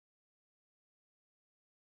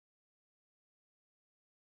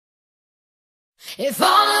If all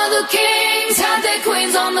of the kings had their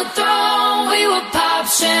queens on the throne, we would pop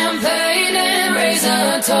champagne and raise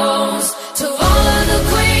a toast to all of the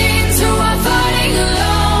queens who are fighting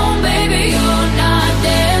alone. Baby, you're not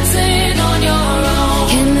dancing on your own.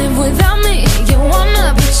 Can't live without me, you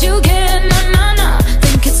wanna, but you can't, nah.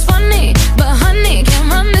 Think it's funny, but honey,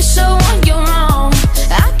 can't run the show on your own.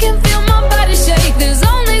 I can feel my body shake, there's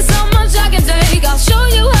only so much I can take. I'll show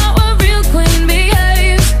you how a real queen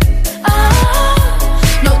behaves.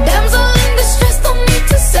 No damsel in distress, don't need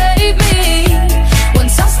to save me.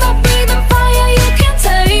 Once I stop breathing fire, you can't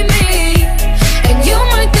tame me. And you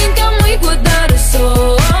might think I'm weak without a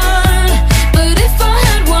sword, but if I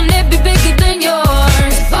had one, it'd be bigger than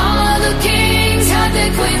yours. If all of the kings had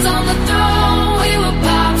their queens on the throne, we would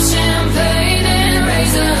pop champagne and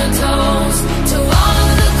raise a toast to all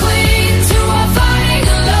of the queens who are fighting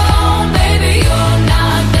alone. Baby, you're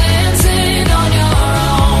not dancing on your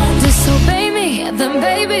own. Disobey me, then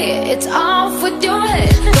baby, it's off with your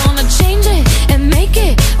head. Gonna change it and make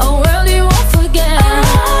it a world you won't forget.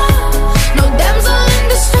 No damsel in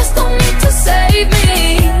distress, don't need to save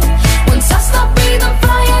me. Once I stop breathing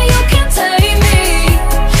fire, you can't tame me.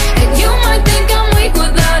 And you might think I'm weak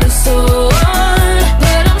without a sword,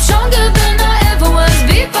 but I'm stronger than I ever was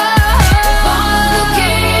before. If all of the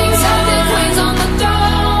kings had their queens on the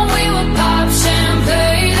throne, we would pop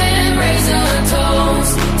champagne and raise a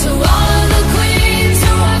toast to all of the queens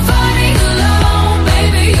who are fighting alone.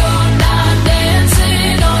 Baby, you're not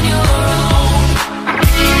dancing on your own.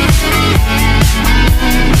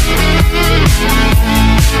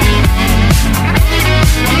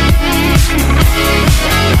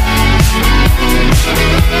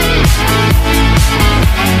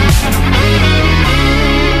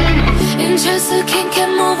 Interest the king can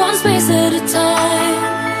move one space at a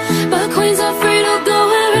time, but queens are free to go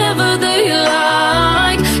wherever they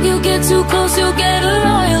like. You get too close, you'll get a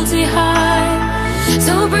royalty high.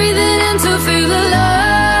 So breathe it in to feel alive.